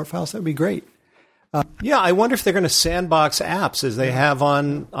all its support files, that would be great. Yeah, I wonder if they're going to sandbox apps as they have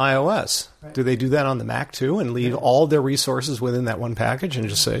on iOS. Right. Do they do that on the Mac too and leave all their resources within that one package and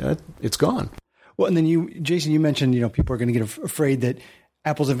just say, it's gone? Well, and then Jason, you mentioned, people are going to get afraid that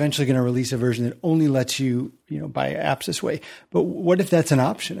Apple's eventually going to release a version that only lets you, buy apps this way. But what if that's an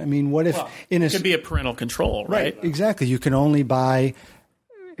option? I mean, what if it could be a parental control, right? Exactly. You can only buy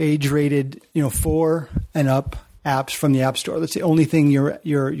age-rated, 4 and up apps from the App Store. That's the only thing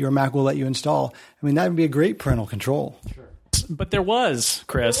your Mac will let you install. I mean, that would be a great parental control. Sure. But there was,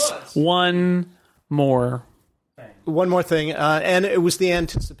 Chris, one more thing, and it was the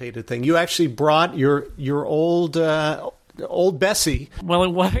anticipated thing. You actually brought your old Bessie. Well,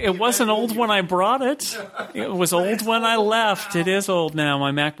 it wasn't old when I brought it. It was old when I left. It is old now,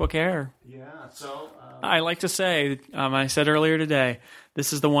 my MacBook Air. Yeah, so... I like to say, I said earlier today,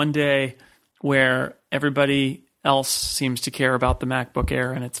 this is the one day where everybody else seems to care about the MacBook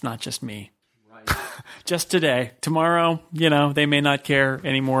Air, and it's not just me. Just today. Tomorrow, they may not care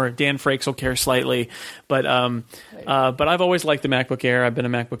anymore. Dan Frakes will care slightly, but I've always liked the MacBook Air. I've been a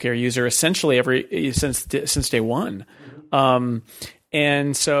MacBook Air user essentially since day one,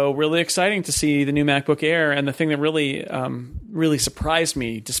 and so really exciting to see the new MacBook Air. And the thing that really surprised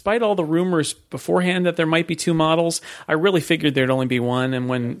me, despite all the rumors beforehand that there might be 2 models, I really figured there'd only be one. And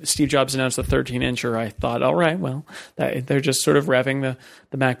when Steve Jobs announced the 13-incher, I thought, all right, well, they're just sort of revving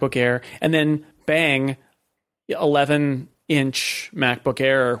the MacBook Air, and then bang, 11-inch MacBook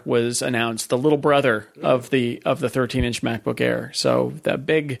Air was announced, the little brother of the 13-inch MacBook Air. So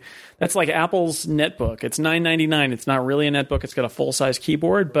that's like Apple's netbook. It's $999. It's not really a netbook. It's got a full-size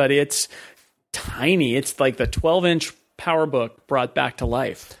keyboard, but it's tiny. It's like the 12-inch PowerBook brought back to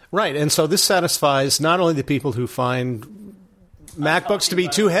life. Right, and so this satisfies not only the people who find MacBooks to be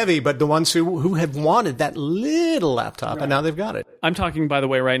too heavy, but the ones who have wanted that little laptop, and now they've got it. I'm talking, by the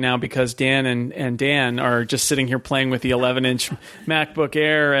way, right now because Dan and Dan are just sitting here playing with the 11-inch MacBook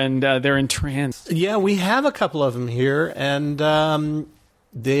Air, and they're entranced. Yeah, we have a couple of them here, and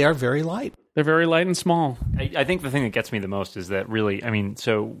they are very light. They're very light and small. I think the thing that gets me the most is that really,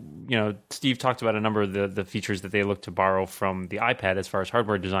 Steve talked about a number of the features that they look to borrow from the iPad as far as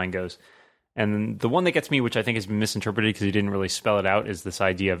hardware design goes. And the one that gets me, which I think has been misinterpreted because he didn't really spell it out, is this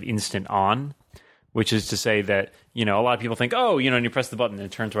idea of instant on, which is to say that, a lot of people think, and you press the button and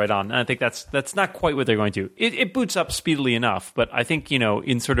it turns right on. And I think that's not quite what they're going to do. It boots up speedily enough, but I think,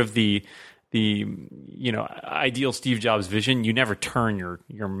 in sort of the ideal Steve Jobs vision, you never turn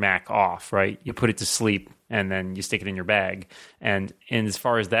your Mac off, right? You put it to sleep and then you stick it in your bag. And as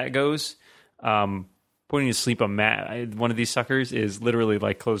far as that goes, putting to sleep one of these suckers is literally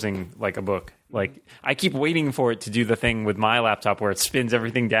like closing like a book. Like I keep waiting for it to do the thing with my laptop where it spins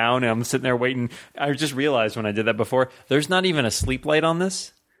everything down, and I'm sitting there waiting. I just realized when I did that before, there's not even a sleep light on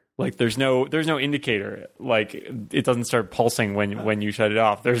this. Like there's no indicator. Like it doesn't start pulsing when you shut it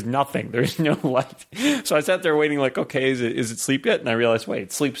off. There's nothing. There's no light. So I sat there waiting like, okay, is it sleep yet? And I realized, wait,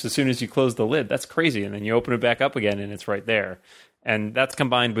 it sleeps as soon as you close the lid. That's crazy. And then you open it back up again and it's right there. And that's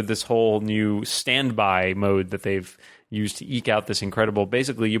combined with this whole new standby mode that they've used to eke out this incredible.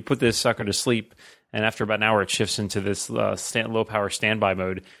 Basically, you put this sucker to sleep, and after about an hour, it shifts into this low-power standby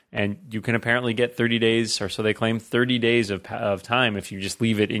mode, and you can apparently get 30 days, or so they claim, 30 days of time if you just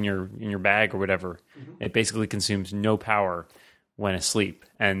leave it in your bag or whatever. Mm-hmm. It basically consumes no power when asleep,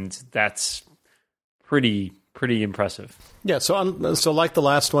 and that's pretty impressive. Yeah, so like the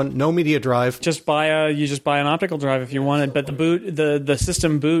last one, no media drive. You just buy an optical drive if you want it, but the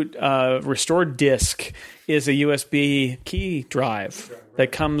system boot restored disk is a USB key drive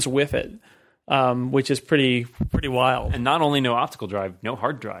that comes with it, which is pretty wild. And not only no optical drive, no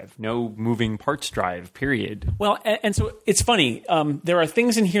hard drive, no moving parts drive, period. Well, and so it's funny. There are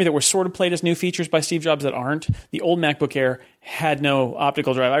things in here that were sort of played as new features by Steve Jobs that aren't. The old MacBook Air had no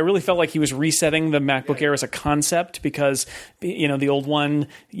optical drive. I really felt like he was resetting the MacBook Air as a concept because, the old one,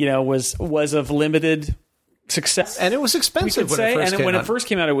 was of limited success. And it was expensive when it first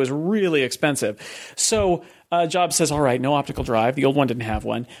came out, it was really expensive. So Jobs says, all right, no optical drive. The old one didn't have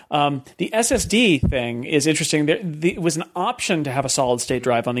one. The SSD thing is interesting. It was an option to have a solid-state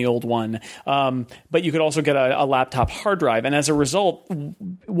drive on the old one, but you could also get a laptop hard drive. And as a result,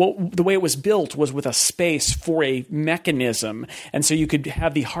 the way it was built was with a space for a mechanism. And so you could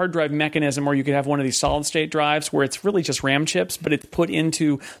have the hard drive mechanism, or you could have one of these solid-state drives where it's really just RAM chips, but it's put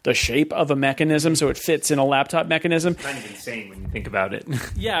into the shape of a mechanism, so it fits in a laptop mechanism. It's kind of insane when you think about it.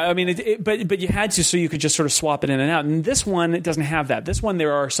 Yeah, I mean, but you had to, so you could just sort of swap it in and out. And this one, it doesn't have that. This one,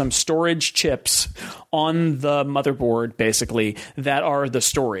 there are some storage chips on the motherboard, basically, that are the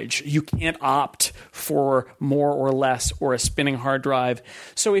storage. You can't opt for more or less or a spinning hard drive.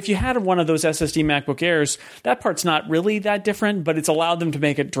 So if you had one of those SSD MacBook Airs, that part's not really that different, but it's allowed them to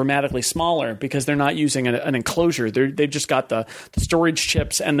make it dramatically smaller because they're not using an enclosure. They've just got the storage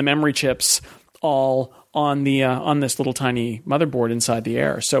chips and the memory chips all on this little tiny motherboard inside the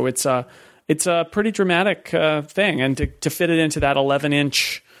Air. So it's a pretty dramatic thing, and to fit it into that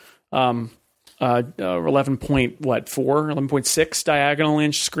 11-inch, 11.6 diagonal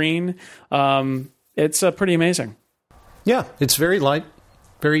inch screen, it's pretty amazing. Yeah, it's very light,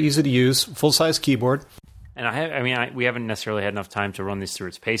 very easy to use, full-size keyboard. And we haven't necessarily had enough time to run this through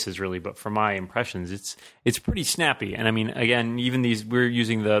its paces, really. But from my impressions, it's pretty snappy. And I mean, again, even we're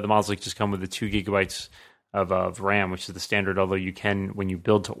using the models that just come with the 2 gigabytes of RAM, which is the standard. Although you can, when you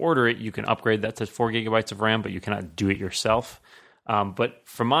build to order it, you can upgrade that to 4 gigabytes of RAM, but you cannot do it yourself. But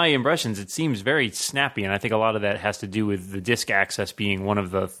from my impressions, it seems very snappy, and I think a lot of that has to do with the disk access being one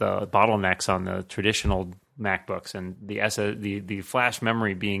of the bottlenecks on the traditional MacBooks, and the flash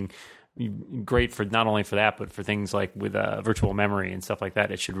memory being great for not only for that, but for things like with virtual memory and stuff like that.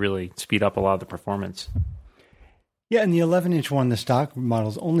 It should really speed up a lot of the performance. Yeah, and the 11-inch one, the stock model,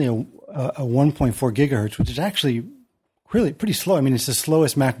 is only a 1.4 gigahertz, which is actually really pretty slow. I mean, it's the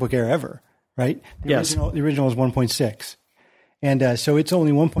slowest MacBook Air ever, right? The original is 1.6. And so it's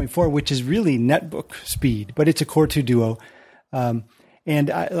only 1.4, which is really netbook speed, but it's a Core 2 Duo. And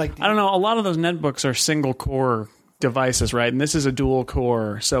I don't know, a lot of those netbooks are single core devices, right? And this is a dual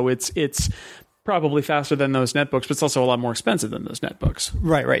core, so it's probably faster than those netbooks, but it's also a lot more expensive than those netbooks.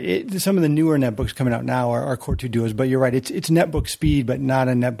 Right. Some of the newer netbooks coming out now are Core 2 Duos, but you're right. It's netbook speed, but not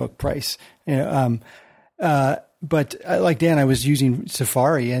a netbook price. But like Dan, I was using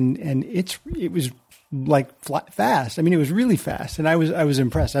Safari, and it was like fast. I mean, it was really fast, and I was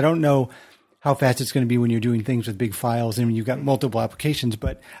impressed. I don't know how fast it's going to be when you're doing things with big files and when you've got multiple applications,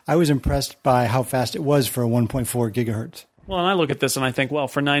 but I was impressed by how fast it was for a 1.4 gigahertz. Well, and I look at this and I think, well,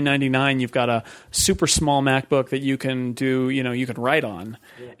 for $9.99, you've got a super small MacBook that you can do, you can write on.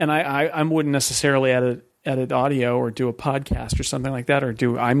 Yeah. And I wouldn't necessarily edit audio or do a podcast or something like that, or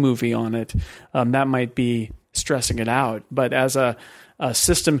do iMovie on it. That might be stressing it out. But as a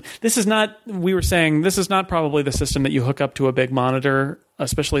system, this is not probably the system that you hook up to a big monitor,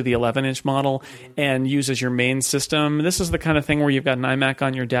 especially the 11-inch model, and use as your main system. This is the kind of thing where you've got an iMac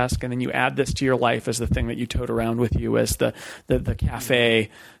on your desk, and then you add this to your life as the thing that you tote around with you as the cafe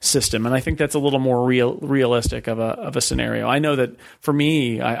system. And I think that's a little more realistic of a scenario. I know that for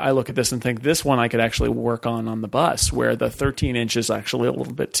me, I look at this and think this one I could actually work on the bus, where the 13-inch is actually a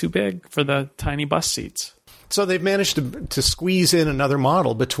little bit too big for the tiny bus seats. So they've managed to squeeze in another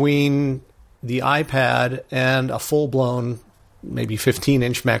model between the iPad and a full-blown, maybe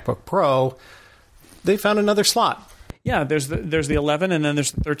 15-inch MacBook Pro. They found another slot. Yeah, there's the 11, and then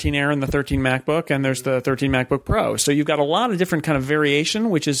there's the 13 Air and the 13 MacBook, and there's the 13 MacBook Pro. So you've got a lot of different kind of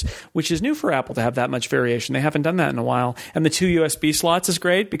variation, which is new for Apple to have that much variation. They haven't done that in a while. And the 2 USB slots is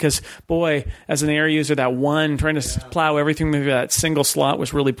great because, boy, as an Air user, that one, trying to plow everything through that single slot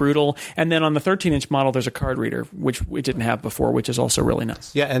was really brutal. And then on the 13-inch model, there's a card reader, which we didn't have before, which is also really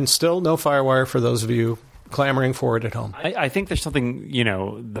nice. Yeah, and still no FireWire for those of you clamoring for it at home. I think there's something,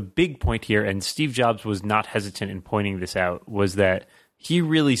 the big point here, and Steve Jobs was not hesitant in pointing this out, was that he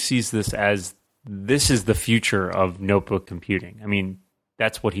really sees this as this is the future of notebook computing. I mean,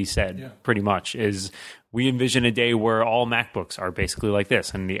 that's what he said, pretty much, is we envision a day where all MacBooks are basically like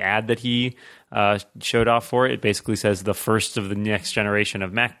this. And the ad that he showed off for it basically says the first of the next generation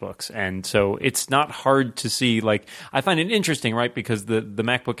of MacBooks. And so it's not hard to see. Like, I find it interesting, right? Because the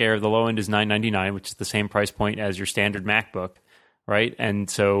MacBook Air, the low end is $999, which is the same price point as your standard MacBook, right? And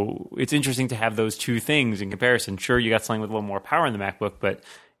so it's interesting to have those two things in comparison. Sure, you got something with a little more power in the MacBook, but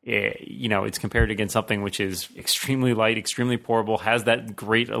it's compared against something which is extremely light, extremely portable, has that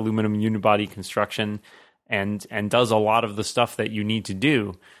great aluminum unibody construction, and does a lot of the stuff that you need to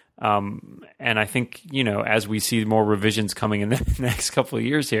do. And I think, as we see more revisions coming in the next couple of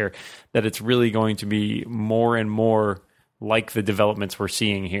years here, that it's really going to be more and more like the developments we're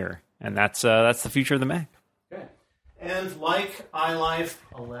seeing here. And that's the future of the Mac. Okay. And like iLife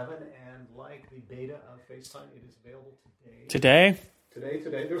 11 and like the beta of FaceTime, it is available today. Today.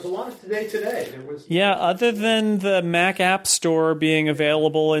 There's a lot of today. There was other than the Mac App Store being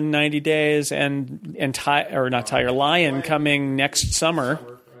available in 90 days and Tiger Lion coming next summer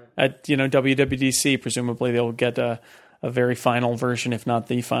at WWDC. Presumably they'll get a very final version, if not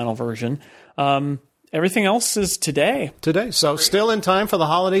the final version. Everything else is today. So still in time for the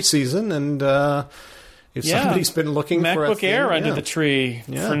holiday season, and if somebody's been looking for a MacBook Air under the tree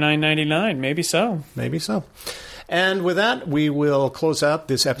for $9.99, maybe so. And with that, we will close out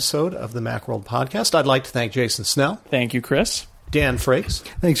this episode of the Macworld Podcast. I'd like to thank Jason Snell. Thank you, Chris. Dan Frakes.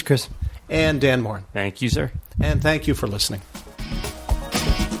 Thanks, Chris. And Dan Morin. Thank you, sir. And thank you for listening.